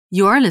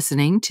You're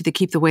listening to the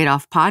Keep the Weight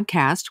Off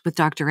podcast with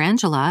Dr.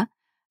 Angela,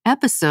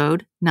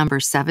 episode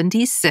number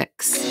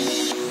 76.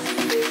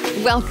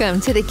 Welcome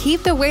to the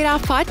Keep the Weight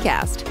Off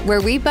podcast, where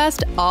we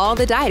bust all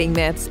the dieting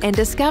myths and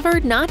discover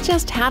not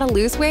just how to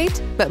lose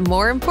weight, but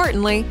more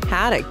importantly,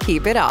 how to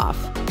keep it off.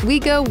 We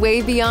go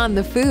way beyond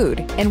the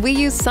food, and we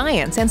use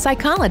science and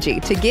psychology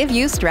to give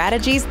you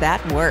strategies that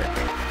work.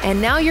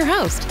 And now your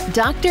host,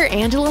 Dr.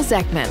 Angela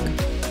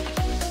Zechmann.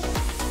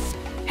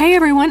 Hey,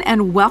 everyone,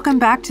 and welcome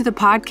back to the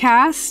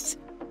podcast.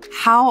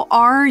 How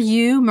are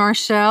you,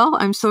 Marchelle?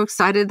 I'm so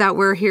excited that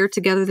we're here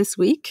together this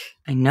week.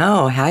 I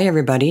know. Hi,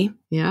 everybody.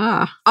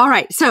 Yeah. All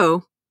right.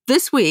 So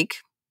this week,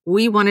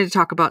 we wanted to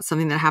talk about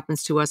something that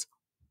happens to us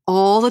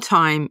all the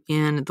time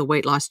in the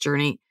weight loss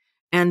journey,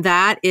 and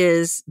that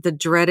is the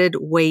dreaded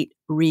weight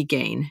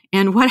regain.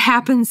 And what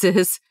happens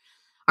is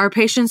our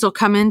patients will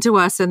come into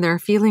us and they're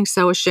feeling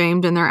so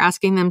ashamed and they're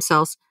asking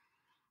themselves,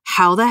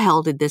 how the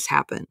hell did this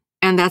happen?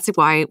 And that's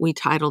why we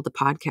titled the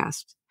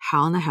podcast,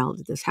 How in the Hell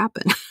Did This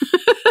Happen?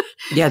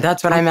 Yeah,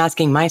 that's what I'm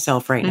asking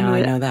myself right now.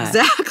 I know that.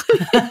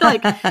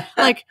 Exactly.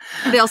 like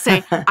they'll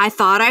say, I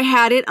thought I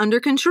had it under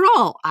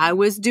control. I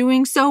was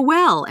doing so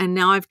well. And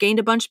now I've gained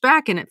a bunch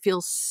back and it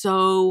feels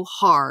so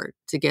hard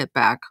to get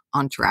back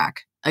on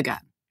track again.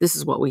 This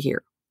is what we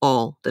hear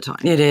all the time.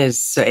 It is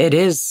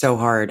so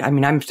hard. I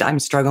mean, I'm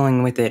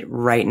struggling with it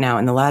right now.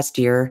 In the last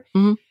year,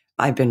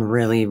 I've been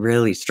really,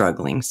 really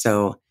struggling.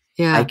 So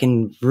yeah. I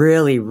can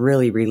really,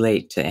 really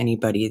relate to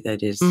anybody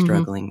that is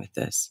struggling with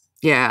this.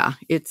 Yeah,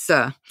 it's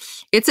a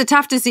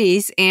tough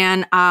disease.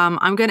 And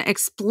I'm going to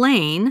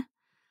explain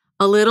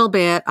a little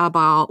bit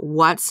about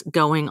what's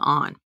going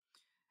on.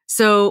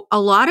 So a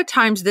lot of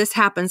times this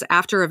happens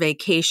after a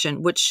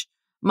vacation, which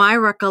my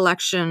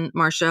recollection,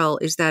 Marchelle,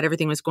 is that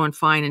everything was going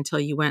fine until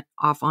you went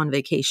off on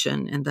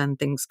vacation and then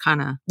things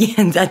kind of...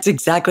 Yeah, that's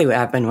exactly what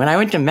happened. When I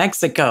went to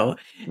Mexico,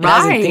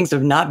 things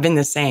have not been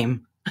the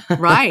same.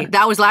 Right.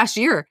 That was last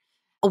year.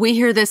 We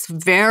hear this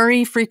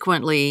very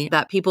frequently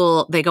that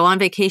people, they go on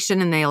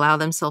vacation and they allow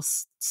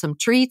themselves some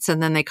treats and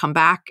then they come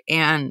back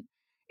and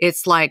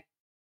it's like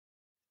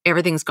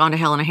everything's gone to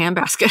hell in a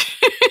handbasket.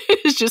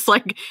 It's just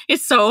like,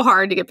 it's so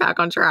hard to get back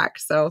on track.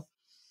 So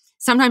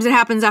sometimes it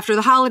happens after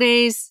the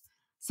holidays.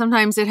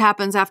 Sometimes it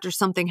happens after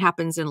something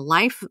happens in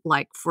life.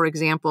 Like, for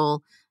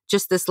example,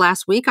 just this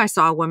last week, I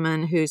saw a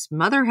woman whose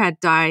mother had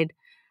died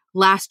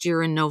last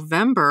year in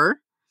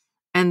November.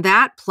 And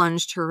that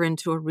plunged her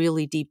into a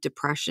really deep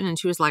depression. And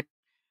she was like,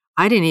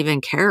 I didn't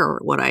even care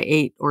what I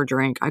ate or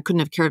drank. I couldn't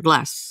have cared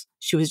less.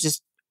 She was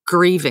just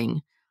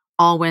grieving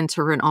all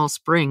winter and all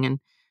spring. And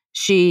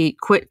she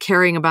quit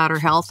caring about her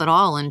health at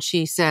all. And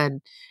she said,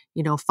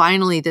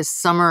 finally this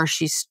summer,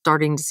 she's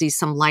starting to see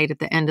some light at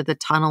the end of the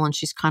tunnel and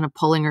she's kind of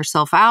pulling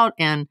herself out,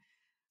 and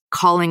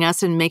calling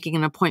us and making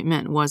an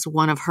appointment was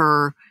one of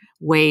her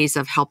ways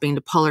of helping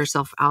to pull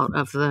herself out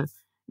of the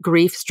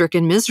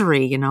grief-stricken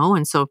misery,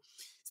 And so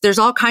there's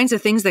all kinds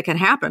of things that can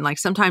happen. Like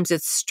sometimes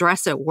it's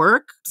stress at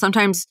work.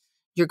 Sometimes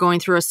you're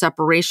going through a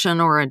separation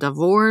or a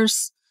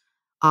divorce,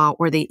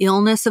 or the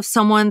illness of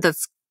someone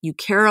that's you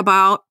care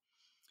about.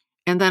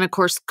 And then, of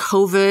course,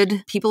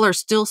 COVID. People are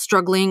still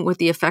struggling with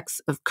the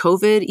effects of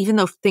COVID. Even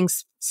though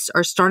things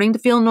are starting to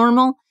feel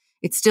normal,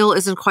 it still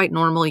isn't quite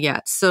normal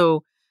yet.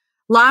 So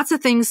lots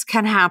of things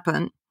can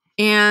happen.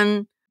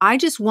 And I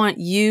just want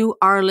you,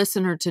 our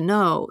listener, to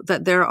know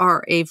that there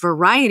are a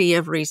variety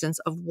of reasons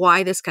of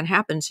why this can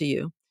happen to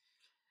you.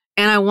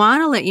 And I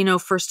want to let you know,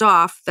 first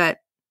off, that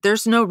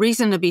there's no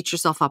reason to beat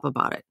yourself up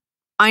about it.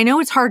 I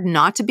know it's hard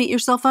not to beat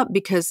yourself up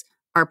because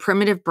our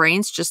primitive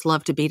brains just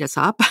love to beat us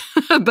up.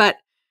 But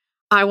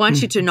I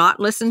want you to not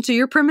listen to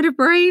your primitive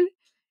brain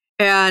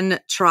and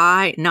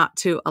try not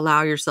to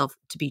allow yourself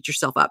to beat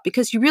yourself up,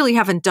 because you really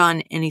haven't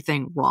done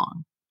anything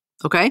wrong.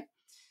 Okay?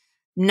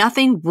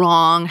 Nothing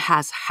wrong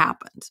has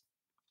happened.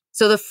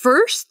 So the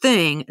first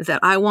thing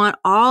that I want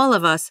all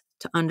of us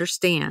to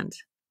understand,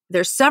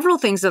 there's several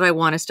things that I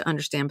want us to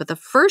understand, but the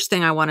first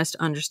thing I want us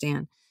to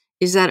understand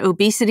is that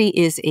obesity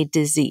is a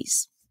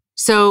disease.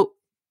 So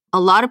a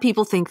lot of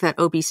people think that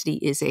obesity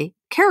is a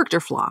character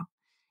flaw.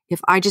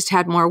 If I just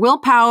had more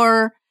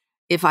willpower,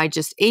 if I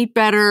just ate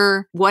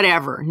better,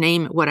 whatever,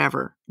 name it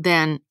whatever,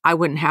 then I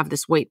wouldn't have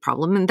this weight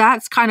problem. And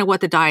that's kind of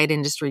what the diet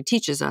industry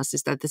teaches us,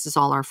 is that this is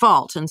all our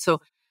fault. And so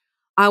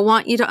I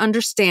want you to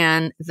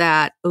understand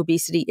that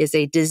obesity is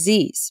a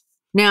disease.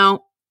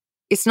 Now,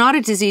 it's not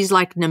a disease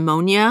like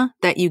pneumonia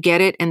that you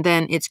get it and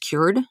then it's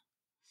cured.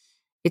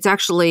 It's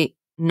actually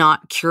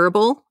not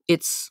curable.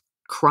 It's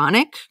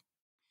chronic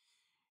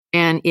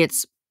and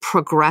it's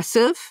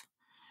progressive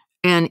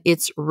and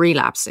it's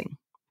relapsing.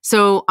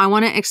 So I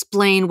want to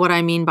explain what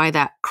I mean by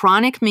that.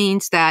 Chronic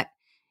means that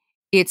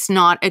it's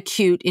not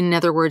acute. In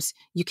other words,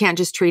 you can't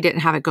just treat it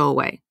and have it go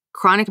away.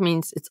 Chronic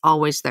means it's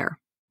always there.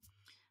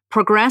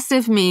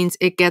 Progressive means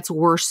it gets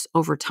worse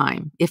over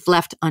time if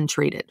left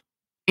untreated.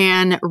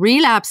 And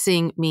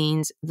relapsing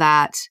means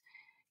that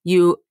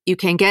you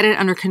can get it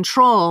under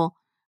control,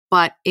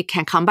 but it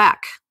can come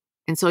back.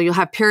 And so you'll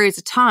have periods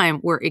of time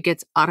where it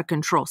gets out of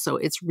control. So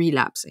it's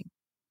relapsing.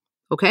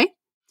 Okay?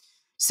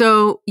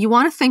 So you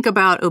want to think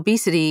about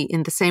obesity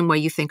in the same way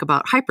you think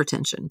about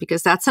hypertension,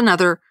 because that's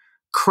another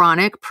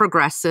chronic,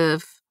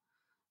 progressive,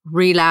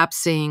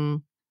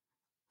 relapsing,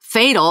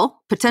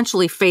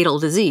 potentially fatal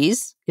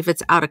disease if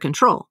it's out of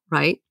control,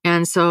 right?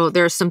 And so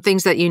there's some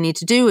things that you need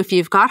to do if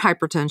you've got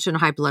hypertension,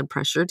 high blood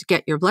pressure, to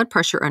get your blood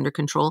pressure under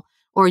control,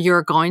 or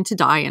you're going to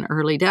die an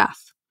early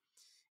death.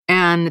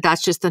 And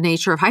that's just the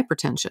nature of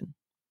hypertension.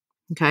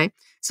 Okay.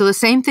 So the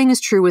same thing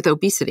is true with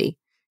obesity.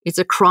 It's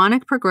a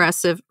chronic,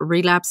 progressive,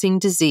 relapsing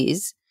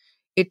disease.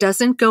 It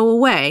doesn't go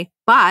away,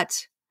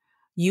 but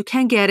you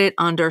can get it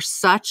under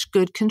such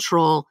good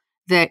control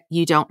that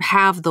you don't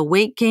have the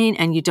weight gain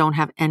and you don't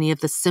have any of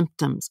the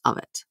symptoms of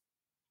it.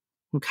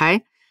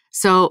 Okay?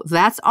 So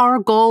that's our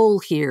goal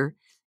here,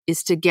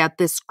 is to get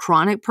this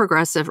chronic,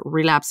 progressive,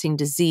 relapsing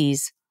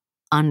disease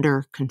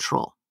under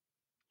control.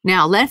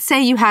 Now, let's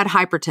say you had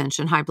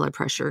hypertension, high blood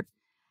pressure,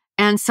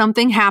 and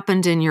something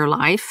happened in your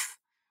life,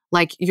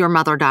 like your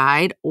mother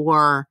died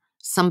or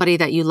somebody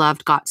that you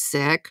loved got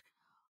sick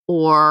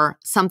or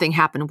something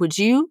happened. Would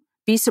you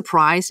be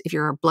surprised if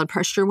your blood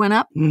pressure went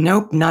up?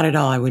 Nope, not at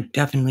all. I would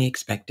definitely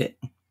expect it.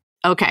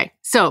 Okay.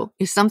 So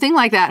if something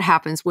like that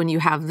happens when you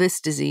have this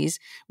disease,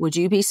 would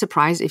you be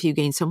surprised if you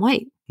gain some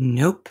weight?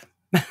 Nope.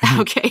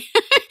 Okay.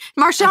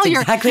 Marchelle,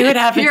 exactly what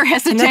happened. You're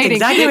hesitating. And that's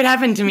exactly what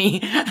happened to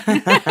me.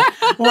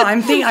 Well,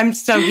 I'm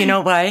so, you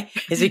know why?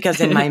 It's because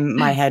in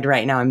my head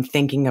right now, I'm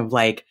thinking of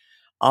like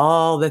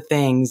all the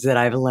things that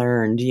I've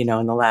learned, in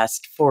the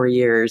last 4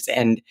 years.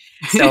 And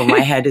so my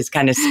head is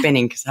kind of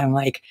spinning because I'm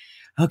like,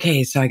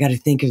 okay, so I got to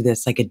think of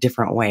this like a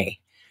different way.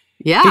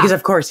 Yeah. Because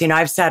of course,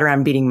 I've sat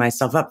around beating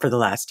myself up for the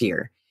last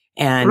year.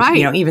 And,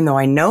 right. Even though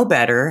I know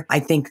better, I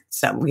think,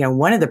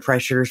 one of the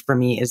pressures for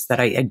me is that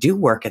I do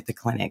work at the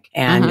clinic.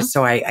 And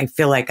so I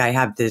feel like I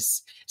have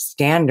this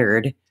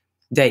standard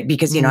that,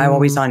 because, I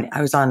was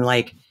on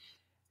like,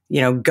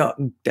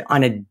 go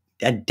on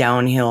a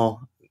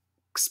downhill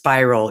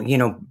spiral,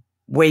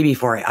 way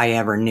before I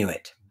ever knew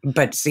it.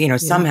 But,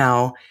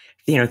 somehow,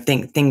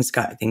 things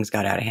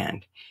got out of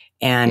hand.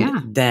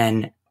 And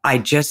then I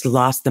just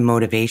lost the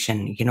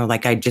motivation,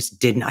 like I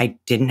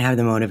didn't have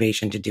the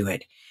motivation to do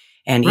it.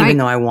 And even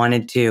though I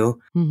wanted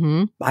to,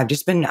 I've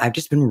just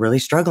been really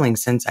struggling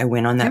since I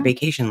went on that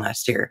vacation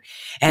last year.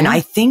 And I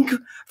think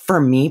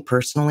for me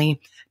personally,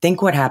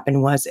 what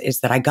happened is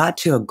that I got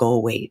to a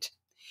goal weight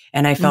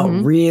and I felt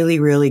really,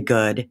 really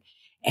good.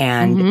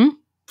 And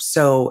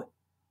so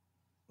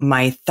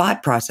my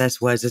thought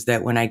process is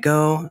that when I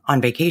go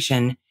on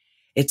vacation,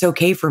 it's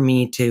okay for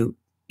me to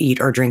eat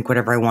or drink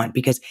whatever I want,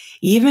 because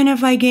even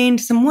if I gained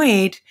some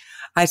weight,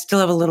 I still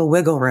have a little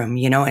wiggle room,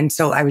 And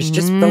so I was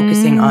just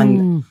focusing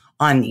on,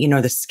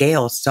 the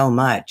scale so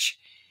much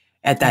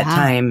at that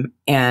time.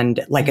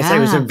 And like I said, it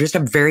was just a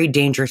very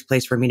dangerous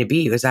place for me to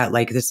be. It was at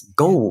like this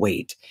goal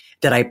weight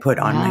that I put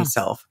on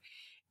myself.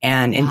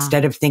 And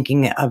instead of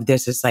thinking of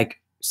this as like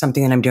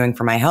something that I'm doing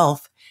for my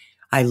health,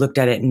 I looked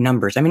at it in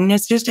numbers. I mean, it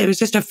was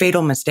just a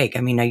fatal mistake.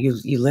 I mean,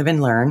 you live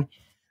and learn.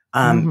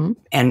 And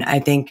I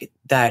think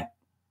that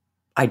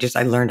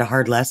I learned a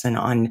hard lesson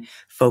on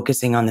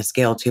focusing on the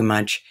scale too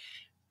much,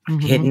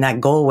 hitting that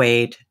goal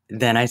weight.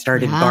 Then I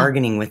started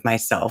bargaining with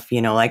myself,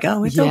 like,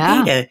 oh, it's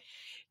okay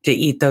to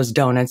eat those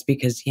donuts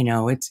because,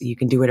 you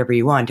can do whatever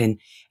you want.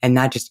 And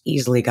that just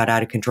easily got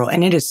out of control.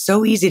 And it is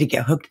so easy to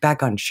get hooked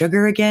back on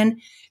sugar again.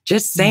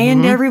 Just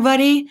saying to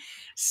everybody,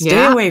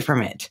 stay away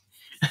from it.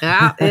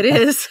 Yeah, it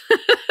is.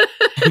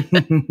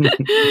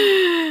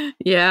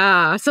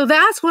 Yeah. So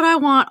that's what I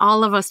want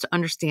all of us to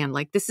understand.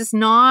 Like, this is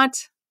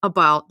not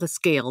about the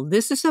scale.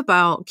 This is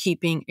about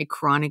keeping a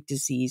chronic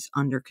disease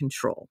under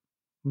control.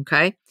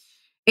 Okay.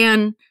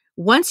 And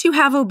once you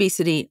have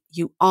obesity,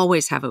 you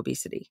always have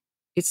obesity.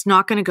 It's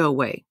not going to go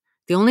away.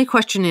 The only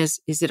question is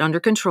it under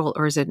control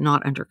or is it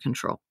not under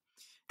control?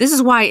 This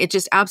is why it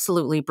just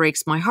absolutely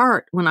breaks my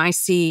heart when I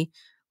see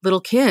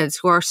little kids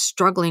who are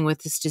struggling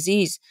with this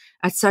disease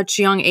at such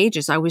young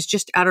ages. I was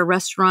just at a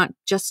restaurant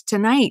just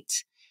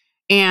tonight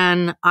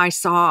and I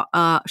saw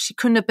she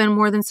couldn't have been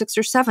more than 6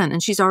 or 7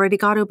 and she's already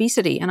got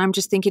obesity. And I'm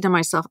just thinking to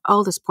myself,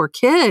 oh, this poor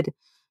kid,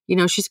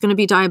 she's going to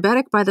be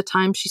diabetic by the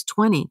time she's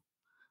 20,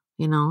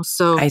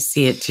 so. I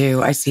see it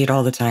too. I see it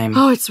all the time.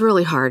 Oh, it's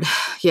really hard.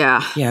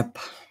 Yeah. Yep.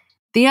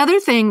 The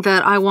other thing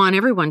that I want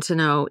everyone to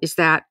know is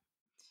that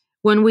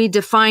when we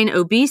define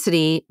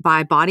obesity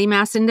by body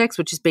mass index,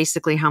 which is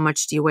basically how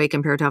much do you weigh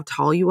compared to how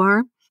tall you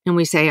are, and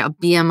we say a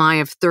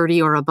BMI of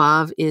 30 or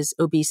above is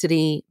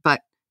obesity,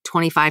 but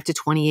 25 to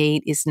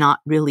 28 is not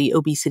really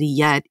obesity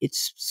yet.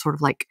 It's sort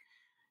of like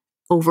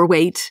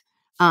overweight.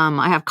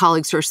 I have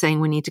colleagues who are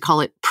saying we need to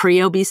call it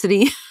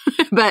pre-obesity.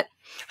 But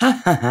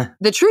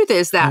the truth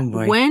is that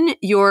when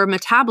your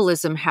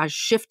metabolism has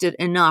shifted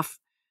enough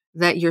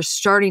that you're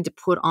starting to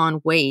put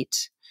on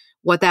weight,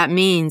 what that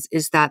means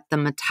is that the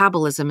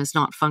metabolism is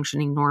not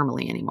functioning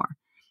normally anymore.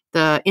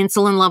 The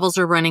insulin levels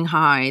are running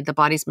high. The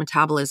body's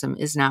metabolism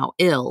is now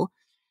ill.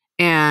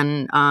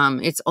 And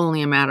it's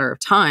only a matter of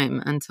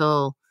time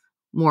until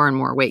more and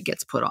more weight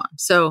gets put on.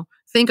 So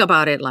think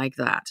about it like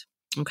that.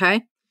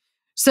 Okay.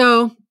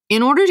 So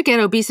in order to get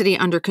obesity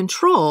under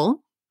control,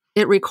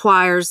 it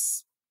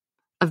requires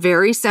a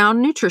very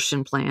sound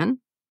nutrition plan.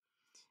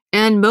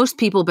 And most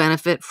people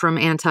benefit from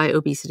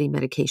anti-obesity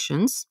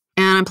medications.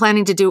 And I'm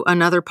planning to do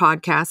another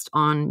podcast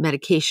on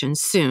medications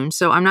soon.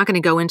 So I'm not going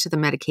to go into the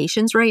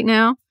medications right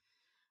now.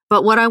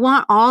 But what I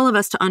want all of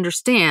us to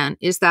understand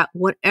is that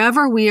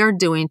whatever we are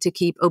doing to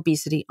keep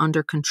obesity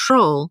under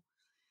control,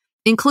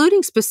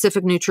 including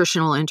specific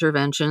nutritional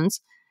interventions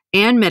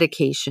and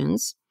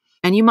medications,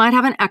 and you might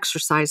have an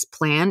exercise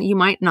plan, you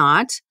might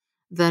not.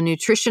 The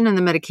nutrition and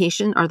the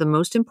medication are the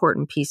most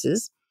important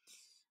pieces.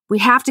 We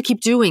have to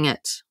keep doing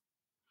it,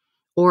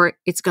 or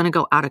it's going to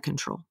go out of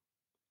control.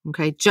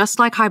 Okay, just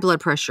like high blood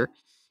pressure.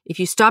 If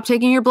you stop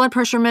taking your blood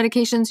pressure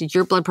medications,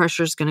 your blood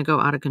pressure is going to go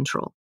out of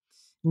control.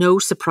 No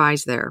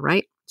surprise there,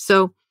 right?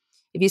 So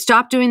if you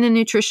stop doing the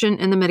nutrition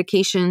and the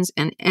medications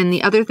and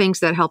the other things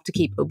that help to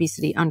keep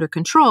obesity under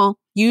control,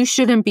 you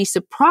shouldn't be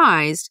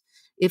surprised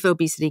if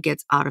obesity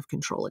gets out of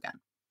control again.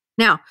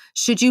 Now,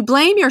 should you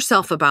blame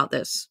yourself about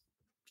this?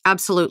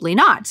 Absolutely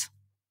not.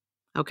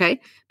 Okay?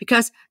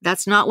 Because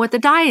that's not what the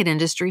diet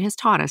industry has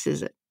taught us,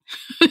 is it?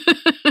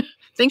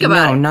 Think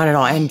about it. No, not at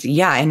all. And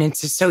and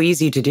it's just so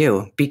easy to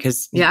do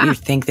because you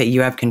think that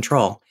you have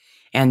control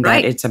and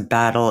that it's a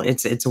battle.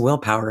 It's a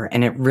willpower,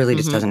 and it really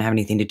just doesn't have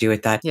anything to do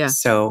with that. Yeah.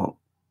 So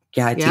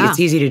it's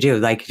easy to do.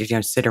 Like,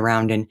 sit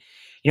around and,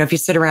 if you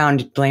sit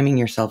around blaming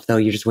yourself, though,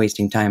 you're just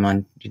wasting time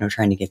on,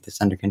 trying to get this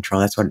under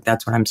control. That's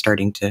what I'm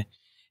starting to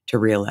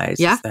realize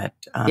is that,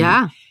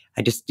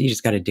 you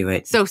just got to do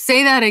it. So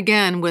say that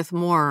again with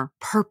more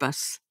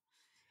purpose.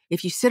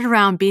 If you sit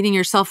around beating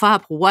yourself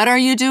up, what are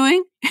you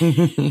doing?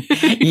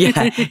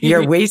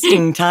 You're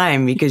wasting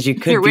time because you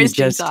could be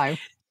just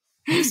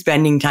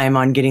spending time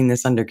on getting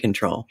this under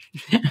control.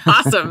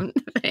 Awesome.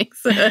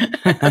 Thanks.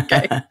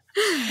 Okay.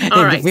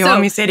 All right. You want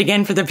me to say it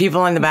again for the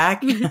people in the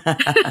back?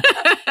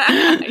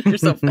 You're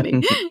so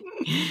funny.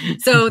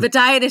 So the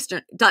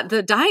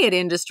diet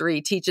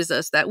industry teaches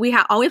us that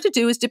all we have to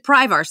do is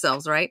deprive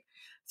ourselves, right?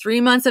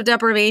 3 months of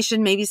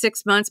deprivation, maybe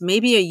 6 months,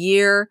 maybe a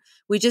year.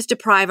 We just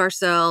deprive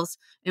ourselves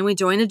and we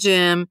join a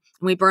gym and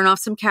we burn off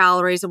some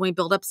calories and we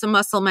build up some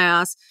muscle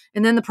mass,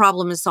 and then the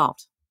problem is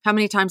solved. How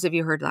many times have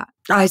you heard that?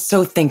 I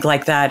so think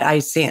like that. I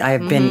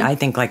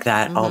think like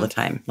that all the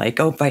time. Like,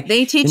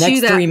 they teach the next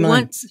you that 3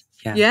 months.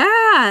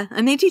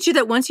 And they teach you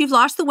that once you've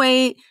lost the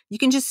weight, you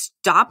can just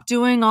stop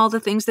doing all the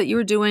things that you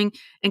were doing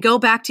and go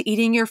back to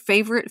eating your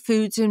favorite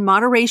foods in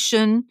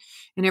moderation,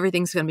 and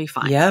everything's going to be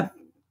fine. Yep.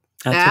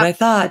 That's what I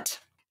thought.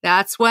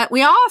 That's what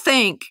we all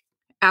think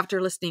after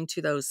listening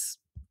to those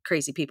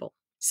crazy people.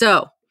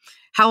 So,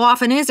 how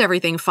often is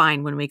everything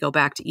fine when we go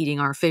back to eating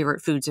our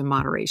favorite foods in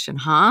moderation,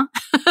 huh?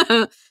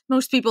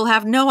 Most people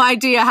have no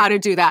idea how to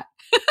do that.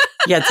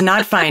 It's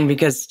not fine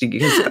because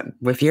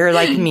if you're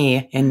like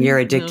me and you're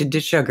addicted to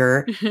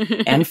sugar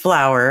and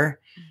flour,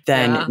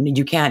 then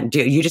you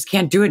just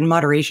can't do it in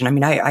moderation. I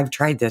mean, I've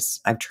tried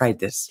this.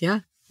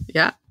 Yeah.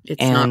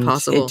 It's not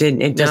possible.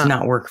 It does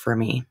not work for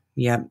me.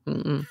 Yep.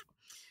 Mm-mm.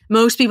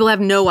 Most people have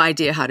no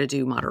idea how to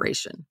do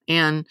moderation.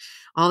 And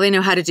all they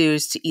know how to do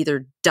is to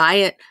either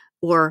diet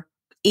or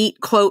eat,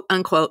 quote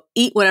unquote,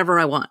 eat whatever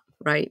I want,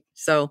 right?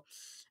 So,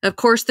 of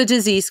course, the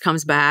disease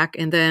comes back,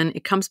 and then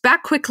it comes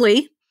back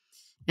quickly,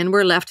 and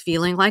we're left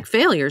feeling like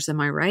failures.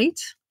 Am I right?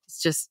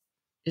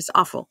 It's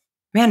awful.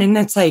 Man, and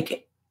it's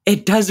like,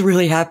 it does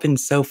really happen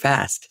so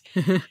fast.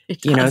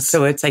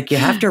 So it's like you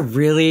have to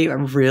really,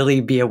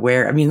 really be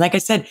aware. I mean, like I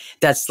said,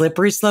 that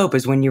slippery slope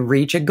is when you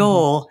reach a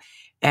goal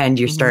and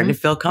you're starting to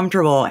feel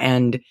comfortable.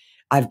 And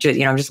I've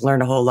just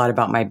learned a whole lot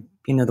about my,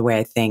 the way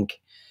I think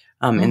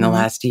in the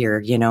last year,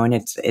 and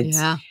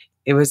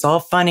it was all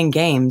fun and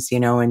games,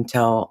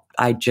 until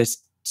I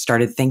just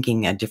started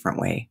thinking a different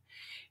way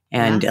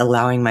and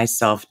allowing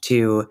myself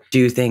to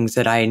do things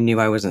that I knew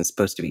I wasn't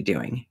supposed to be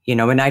doing,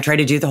 and I try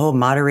to do the whole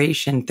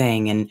moderation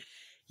thing and,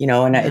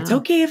 it's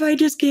okay if I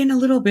just gain a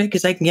little bit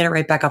because I can get it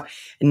right back off.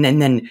 And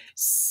then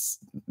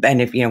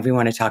if we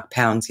want to talk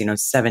pounds,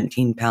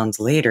 17 pounds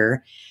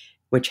later,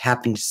 which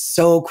happened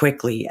so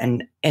quickly.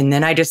 And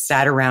then I just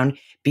sat around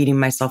beating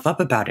myself up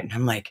about it. And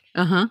I'm like,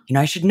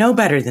 I should know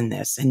better than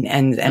this. And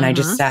I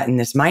just sat in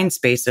this mind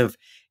space of,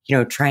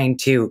 trying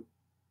to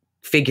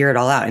figure it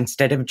all out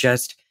instead of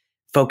just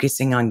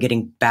focusing on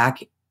getting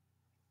back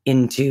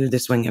into the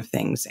swing of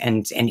things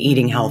and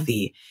eating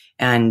healthy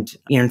and,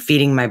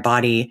 feeding my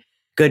body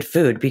good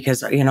food.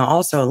 Because,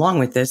 also along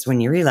with this, when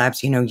you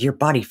relapse, your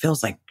body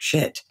feels like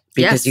shit.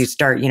 Because you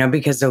start,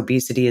 because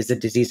obesity is a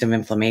disease of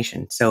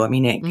inflammation. So, I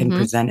mean, it can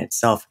present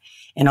itself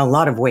in a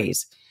lot of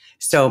ways.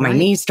 So my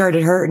knees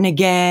started hurting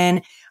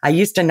again. I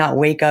used to not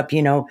wake up,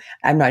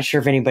 I'm not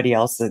sure if anybody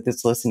else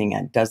that's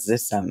listening does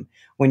this.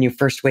 When you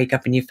first wake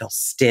up and you feel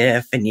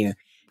stiff and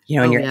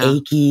and you're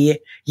achy.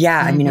 Yeah.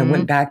 I mean, I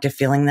went back to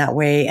feeling that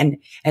way. And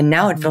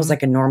now it feels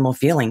like a normal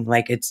feeling.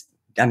 Like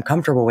I'm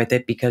comfortable with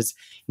it because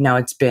now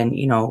it's been,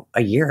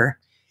 a year.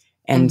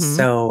 And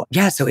so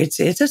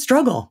it's a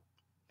struggle.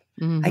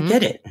 I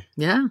get it.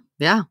 Yeah.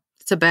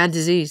 It's a bad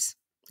disease.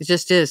 It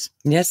just is.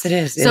 Yes, it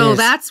is. So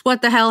that's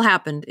what the hell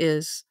happened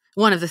is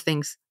one of the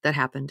things that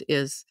happened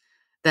is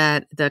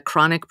that the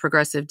chronic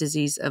progressive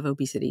disease of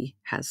obesity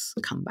has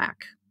come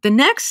back. The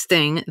next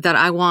thing that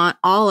I want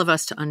all of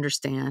us to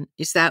understand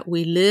is that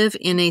we live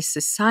in a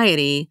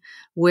society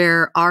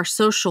where our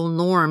social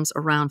norms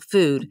around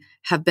food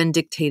have been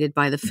dictated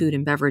by the food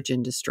and beverage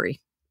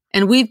industry.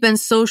 And we've been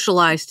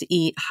socialized to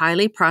eat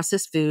highly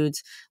processed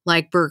foods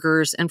like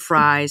burgers and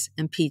fries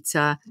and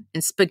pizza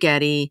and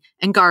spaghetti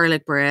and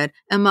garlic bread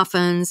and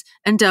muffins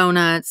and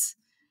donuts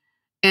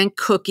and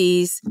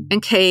cookies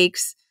and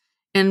cakes.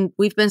 And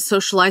we've been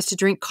socialized to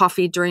drink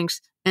coffee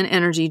drinks and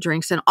energy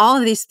drinks, and all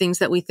of these things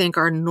that we think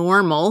are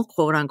normal,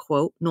 quote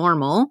unquote,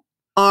 normal,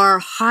 are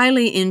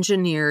highly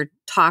engineered,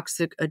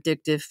 toxic,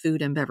 addictive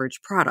food and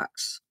beverage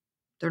products.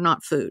 They're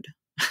not food.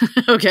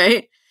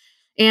 Okay?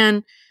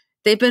 And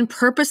they've been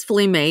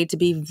purposefully made to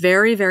be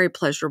very, very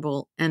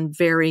pleasurable and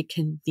very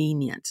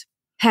convenient.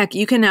 Heck,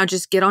 you can now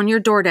just get on your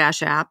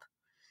DoorDash app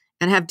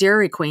and have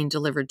Dairy Queen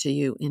delivered to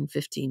you in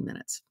 15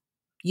 minutes.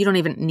 You don't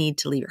even need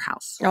to leave your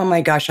house. Oh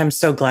my gosh, I'm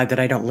so glad that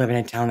I don't live in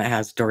a town that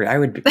has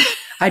DoorDash.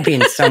 I'd be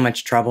in so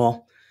much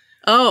trouble.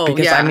 Oh,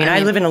 because yeah.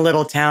 I live in a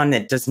little town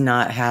that does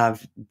not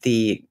have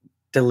the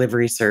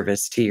delivery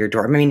service to your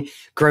door. I mean,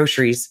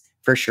 groceries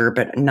for sure,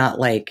 but not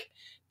like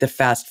the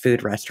fast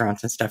food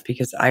restaurants and stuff,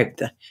 because I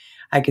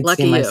could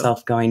Lucky see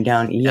myself going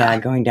down,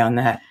 going down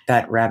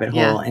that rabbit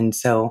hole. And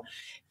so,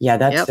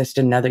 that's just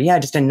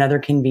another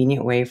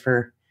convenient way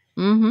for,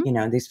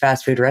 these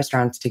fast food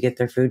restaurants to get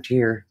their food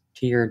to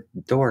your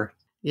door.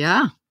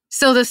 Yeah.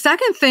 So the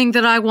second thing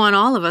that I want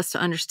all of us to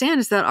understand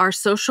is that our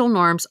social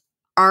norms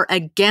are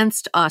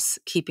against us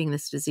keeping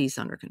this disease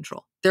under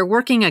control. They're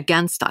working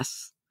against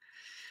us.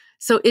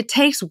 So it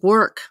takes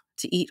work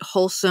to eat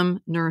wholesome,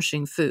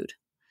 nourishing food.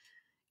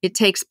 It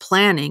takes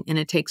planning, and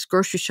it takes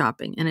grocery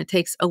shopping, and it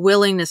takes a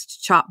willingness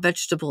to chop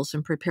vegetables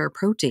and prepare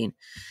protein.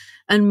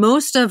 And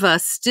most of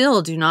us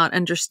still do not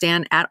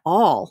understand at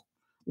all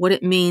what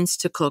it means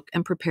to cook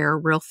and prepare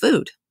real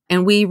food.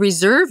 And we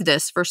reserve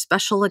this for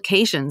special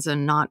occasions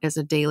and not as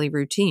a daily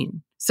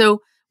routine.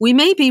 So we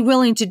may be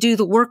willing to do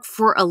the work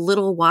for a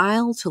little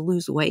while to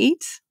lose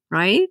weight,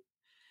 right?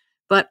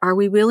 But are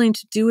we willing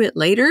to do it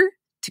later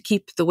to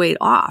keep the weight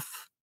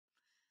off?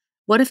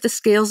 What if the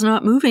scale's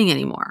not moving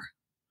anymore?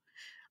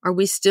 Are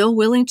we still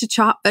willing to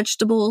chop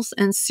vegetables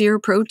and sear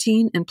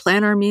protein and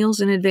plan our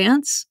meals in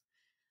advance?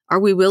 Are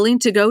we willing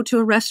to go to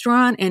a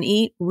restaurant and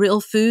eat real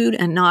food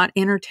and not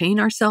entertain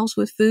ourselves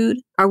with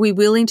food? Are we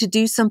willing to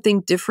do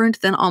something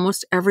different than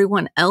almost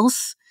everyone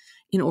else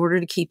in order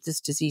to keep this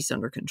disease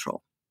under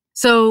control?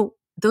 So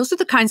those are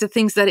the kinds of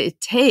things that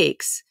it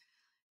takes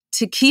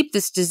to keep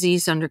this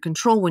disease under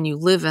control when you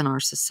live in our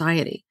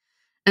society.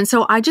 And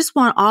so I just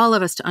want all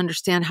of us to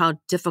understand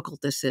how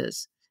difficult this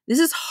is. This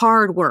is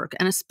hard work,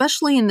 and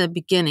especially in the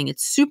beginning,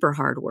 it's super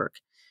hard work.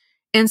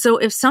 And so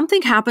if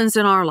something happens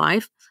in our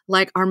life,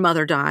 like our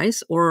mother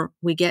dies, or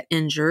we get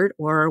injured,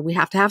 or we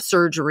have to have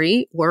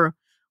surgery, or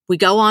we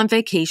go on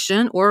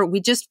vacation, or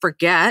we just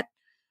forget,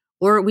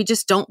 or we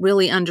just don't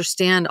really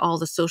understand all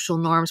the social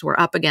norms we're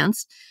up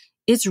against,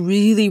 it's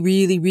really,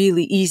 really,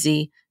 really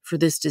easy for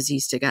this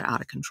disease to get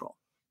out of control.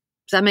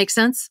 Does that make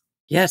sense?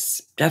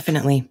 Yes,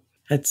 definitely.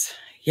 It's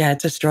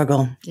a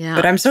struggle. Yeah.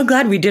 But I'm so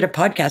glad we did a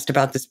podcast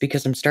about this,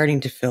 because I'm starting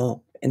to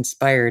feel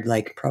inspired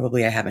like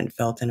probably I haven't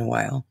felt in a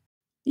while.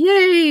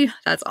 Yay.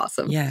 That's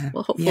awesome. Yeah.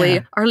 Well,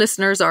 hopefully our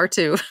listeners are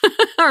too.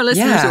 Our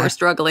listeners who are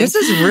struggling. This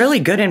is really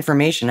good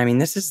information. I mean,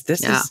 this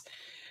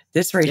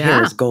right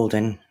here is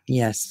golden.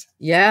 Yes.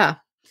 Yeah.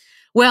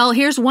 Well,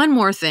 here's one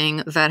more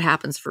thing that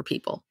happens for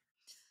people.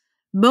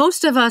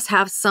 Most of us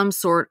have some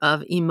sort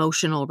of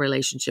emotional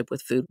relationship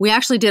with food. We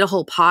actually did a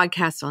whole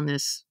podcast on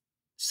this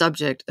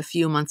subject a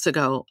few months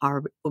ago,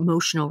 our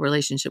emotional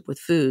relationship with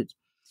food.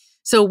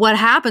 So what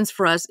happens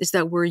for us is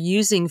that we're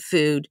using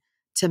food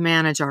to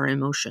manage our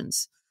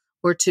emotions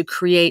or to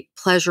create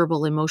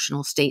pleasurable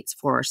emotional states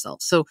for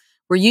ourselves. So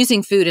we're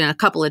using food in a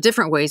couple of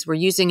different ways. We're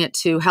using it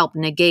to help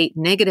negate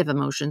negative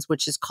emotions,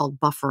 which is called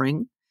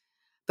buffering.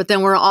 But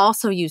then we're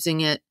also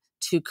using it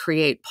to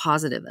create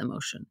positive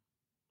emotion.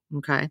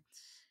 Okay.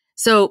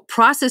 So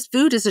processed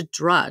food is a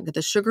drug.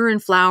 The sugar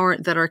and flour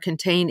that are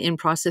contained in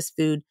processed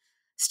food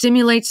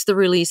stimulates the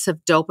release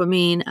of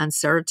dopamine and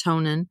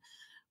serotonin,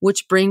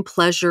 which bring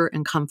pleasure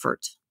and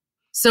comfort.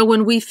 So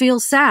when we feel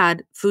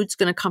sad, food's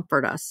going to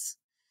comfort us.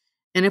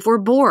 And if we're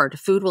bored,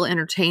 food will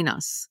entertain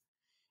us.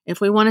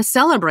 If we want to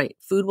celebrate,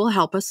 food will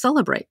help us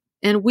celebrate.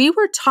 And we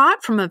were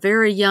taught from a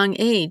very young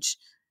age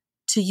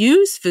to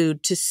use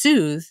food to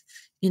soothe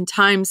in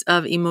times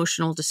of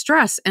emotional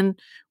distress. And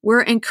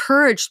we're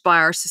encouraged by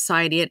our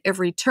society at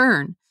every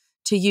turn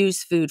to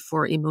use food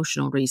for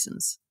emotional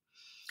reasons.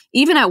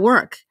 Even at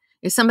work,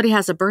 if somebody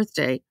has a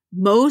birthday,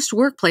 most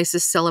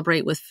workplaces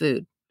celebrate with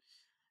food,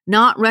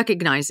 not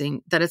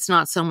recognizing that it's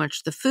not so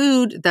much the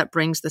food that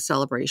brings the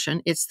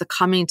celebration, it's the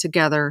coming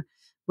together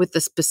with the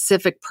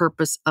specific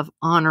purpose of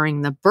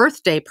honoring the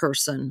birthday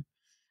person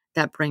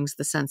that brings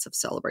the sense of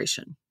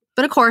celebration.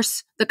 But of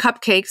course, the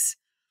cupcakes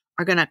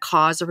are going to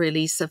cause a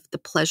release of the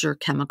pleasure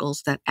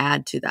chemicals that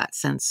add to that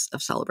sense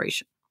of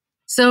celebration.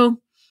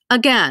 So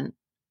Again,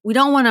 we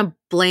don't want to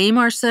blame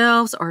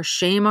ourselves or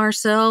shame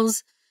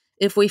ourselves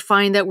if we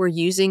find that we're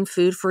using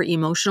food for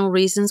emotional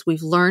reasons.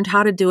 We've learned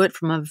how to do it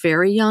from a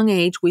very young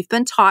age. We've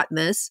been taught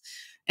this,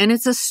 and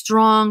it's a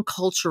strong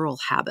cultural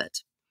habit.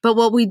 But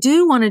what we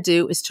do want to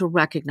do is to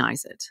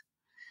recognize it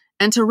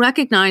and to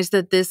recognize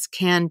that this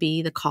can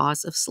be the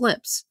cause of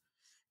slips.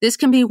 This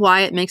can be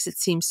why it makes it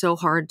seem so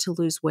hard to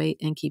lose weight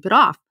and keep it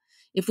off.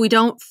 If we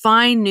don't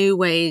find new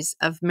ways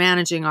of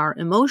managing our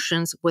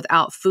emotions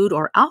without food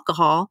or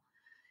alcohol,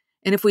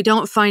 and if we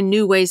don't find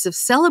new ways of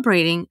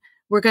celebrating,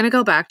 we're going to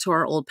go back to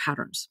our old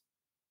patterns.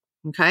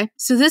 Okay?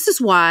 So this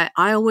is why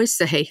I always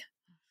say,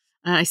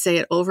 and I say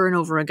it over and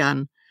over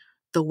again,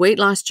 the weight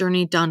loss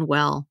journey done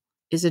well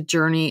is a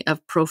journey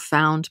of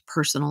profound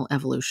personal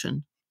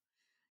evolution.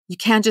 You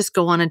can't just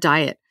go on a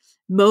diet.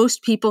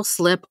 Most people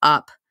slip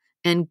up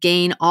and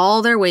gain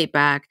all their weight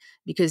back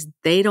because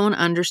they don't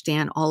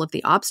understand all of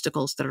the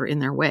obstacles that are in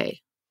their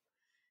way.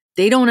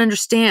 They don't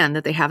understand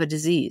that they have a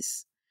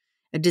disease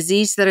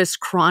that is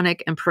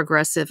chronic and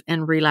progressive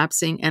and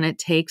relapsing, and it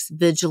takes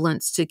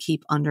vigilance to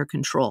keep under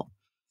control.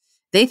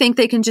 They think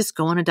they can just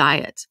go on a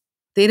diet.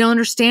 They don't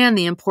understand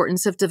the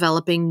importance of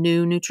developing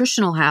new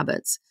nutritional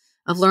habits,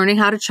 of learning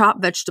how to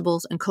chop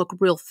vegetables and cook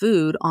real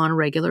food on a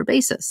regular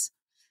basis.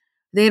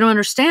 They don't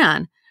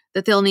understand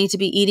that they'll need to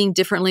be eating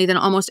differently than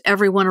almost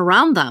everyone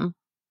around them,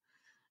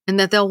 and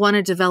that they'll want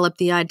to develop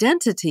the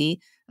identity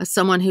of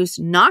someone who's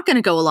not going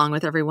to go along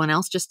with everyone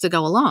else just to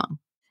go along.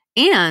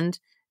 And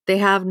they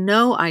have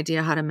no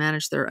idea how to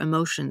manage their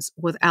emotions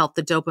without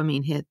the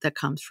dopamine hit that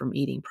comes from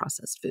eating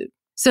processed food.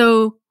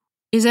 So,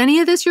 is any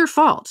of this your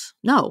fault?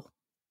 No,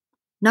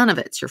 none of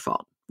it's your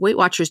fault. Weight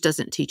Watchers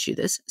doesn't teach you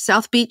this.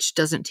 South Beach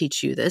doesn't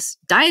teach you this.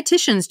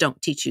 Dietitians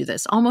don't teach you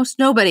this. Almost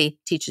nobody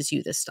teaches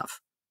you this stuff.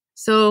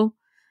 So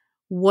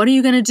what are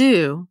you going to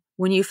do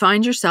when you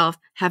find yourself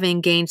having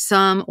gained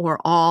some or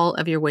all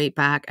of your weight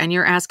back and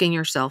you're asking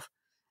yourself,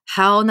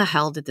 how in the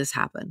hell did this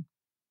happen?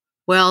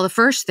 Well, the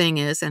first thing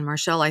is, and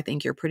Marchelle, I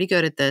think you're pretty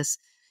good at this,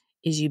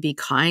 is you be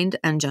kind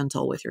and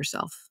gentle with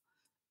yourself.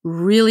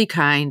 Really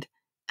kind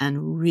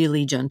and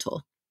really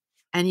gentle.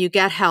 And you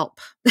get help.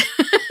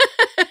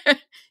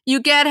 You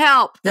get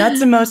help. That's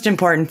the most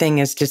important thing,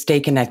 is to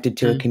stay connected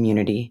to a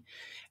community.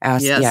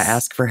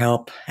 Ask for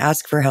help.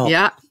 Ask for help.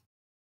 Yeah.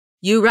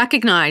 You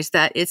recognize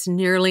that it's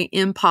nearly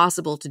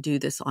impossible to do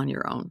this on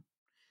your own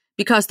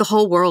because the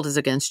whole world is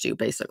against you,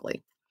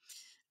 basically.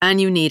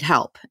 And you need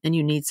help and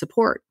you need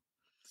support.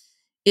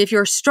 If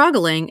you're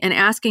struggling and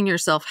asking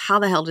yourself, how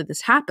the hell did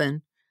this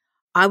happen?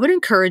 I would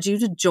encourage you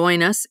to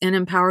join us in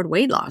Empowered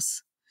Weight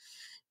Loss,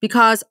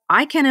 because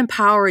I can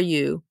empower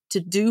you to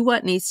do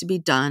what needs to be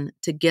done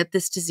to get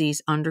this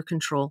disease under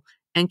control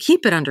and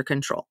keep it under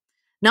control.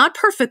 Not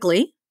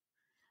perfectly,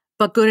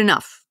 but good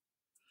enough.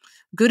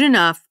 Good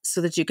enough so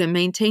that you can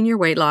maintain your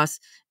weight loss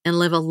and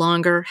live a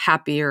longer,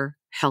 happier,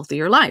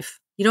 healthier life.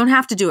 You don't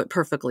have to do it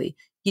perfectly.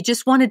 You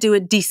just want to do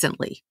it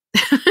decently.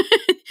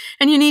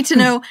 And you need to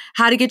know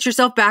how to get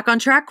yourself back on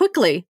track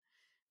quickly,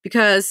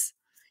 because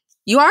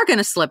you are going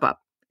to slip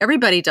up.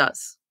 Everybody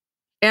does.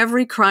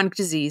 Every chronic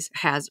disease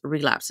has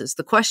relapses.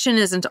 The question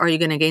isn't, are you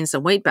going to gain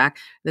some weight back?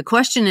 The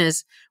question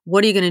is,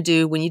 what are you going to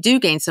do when you do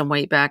gain some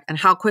weight back, and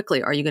how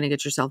quickly are you going to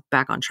get yourself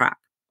back on track?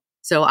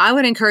 So I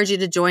would encourage you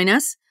to join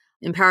us.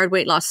 Empowered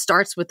Weight Loss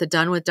starts with the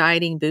Done with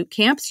Dieting boot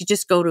camps. You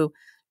just go to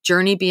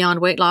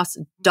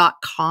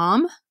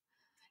journeybeyondweightloss.com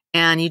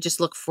and you just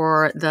look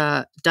for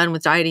the Done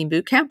with Dieting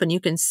boot camp, and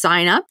you can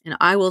sign up, and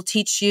I will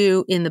teach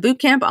you in the boot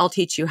camp. I'll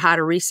teach you how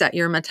to reset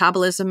your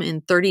metabolism in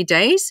 30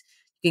 days.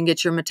 You can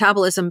get your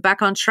metabolism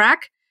back on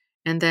track,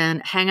 and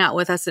then hang out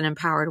with us in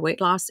Empowered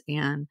Weight Loss,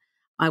 and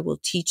I will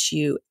teach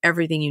you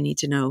everything you need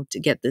to know to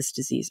get this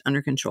disease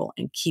under control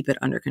and keep it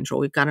under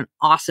control. We've got an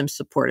awesome,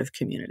 supportive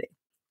community.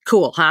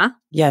 Cool, huh?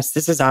 Yes,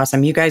 this is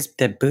awesome. You guys,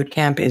 the boot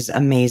camp is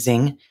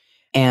amazing.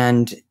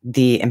 And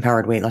the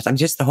Empowered Weight Loss,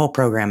 just the whole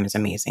program is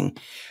amazing.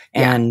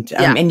 And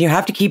and you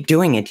have to keep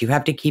doing it. You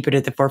have to keep it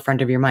at the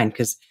forefront of your mind,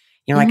 because,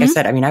 like I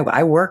said,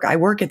 I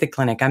work at the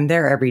clinic. I'm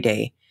there every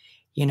day,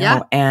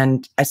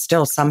 and I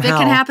still somehow. If it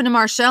can happen to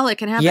Marchelle, it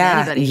can happen to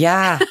anybody.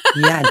 Yeah,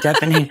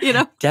 definitely.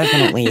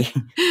 Definitely.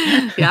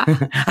 Yeah.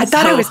 I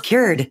thought I was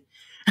cured.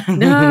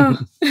 No.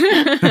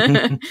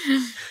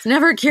 It's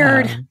never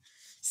cured.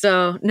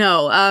 So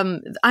no,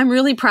 I'm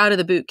really proud of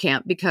the boot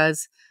camp,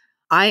 because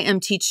I am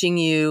teaching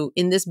you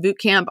in this boot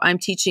camp. I'm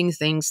teaching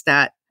things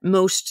that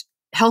most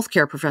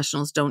healthcare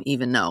professionals don't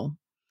even know.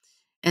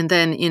 And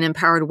then in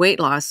Empowered Weight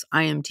Loss,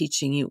 I am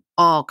teaching you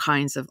all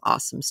kinds of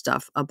awesome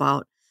stuff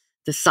about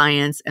the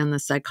science and the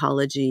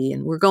psychology.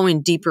 And we're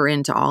going deeper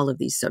into all of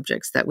these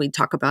subjects that we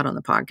talk about on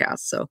the podcast.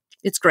 So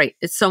it's great.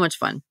 It's so much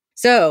fun.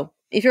 So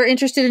if you're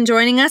interested in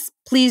joining us,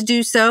 please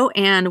do so.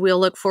 And we'll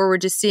look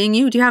forward to seeing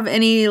you. Do you have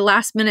any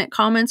last minute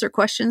comments or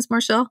questions,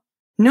 Marchelle?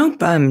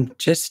 Nope.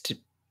 Just,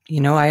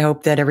 I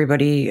hope that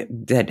everybody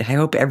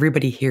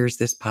hears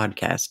this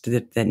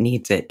podcast that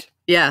needs it.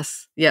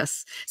 Yes.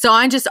 So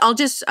I'll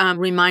just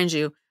remind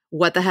you,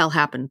 what the hell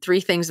happened. 3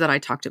 things that I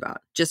talked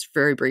about just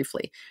very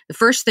briefly. The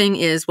first thing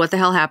is what the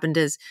hell happened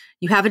is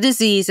you have a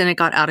disease and it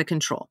got out of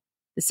control.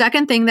 The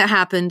second thing that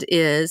happened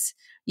is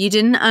you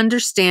didn't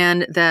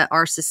understand that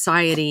our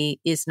society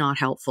is not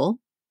helpful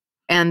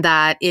and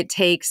that it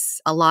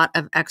takes a lot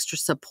of extra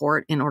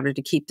support in order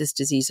to keep this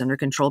disease under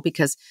control,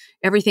 because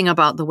everything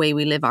about the way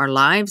we live our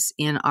lives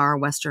in our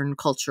Western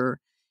culture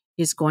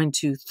is going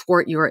to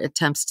thwart your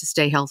attempts to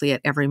stay healthy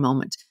at every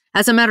moment.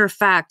 As a matter of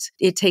fact,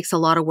 it takes a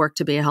lot of work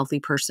to be a healthy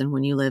person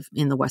when you live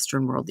in the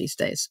Western world these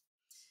days.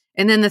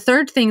 And then the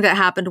third thing that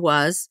happened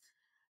was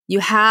you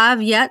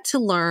have yet to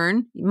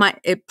learn,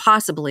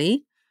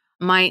 possibly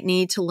might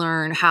need to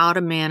learn how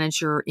to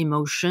manage your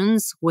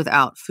emotions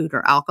without food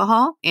or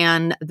alcohol.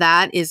 And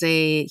that is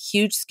a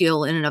huge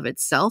skill in and of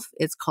itself.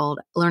 It's called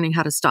learning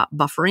how to stop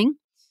buffering.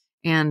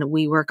 And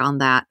we work on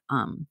that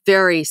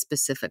very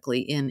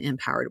specifically in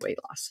Empowered Weight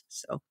Loss.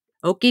 So,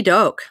 okie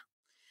doke.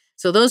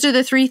 So those are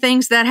the 3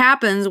 things that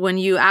happens when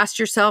you ask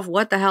yourself,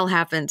 what the hell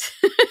happened?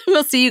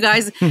 We'll see you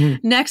guys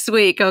next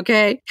week,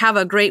 okay? Have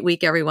a great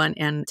week, everyone,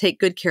 and take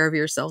good care of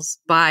yourselves.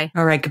 Bye.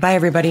 All right. Goodbye,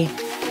 everybody.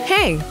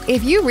 Hey,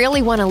 if you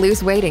really want to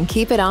lose weight and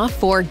keep it off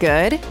for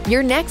good,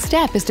 your next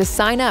step is to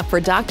sign up for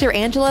Dr.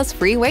 Angela's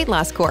free weight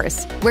loss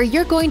course, where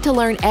you're going to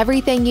learn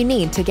everything you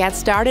need to get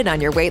started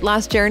on your weight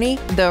loss journey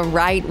the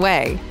right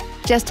way.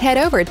 Just head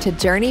over to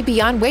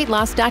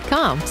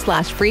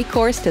journeybeyondweightloss.com/free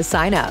course to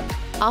sign up.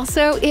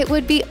 Also, it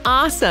would be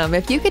awesome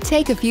if you could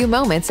take a few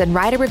moments and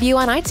write a review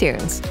on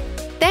iTunes.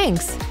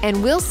 Thanks,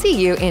 and we'll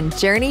see you in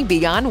Journey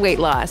Beyond Weight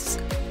Loss.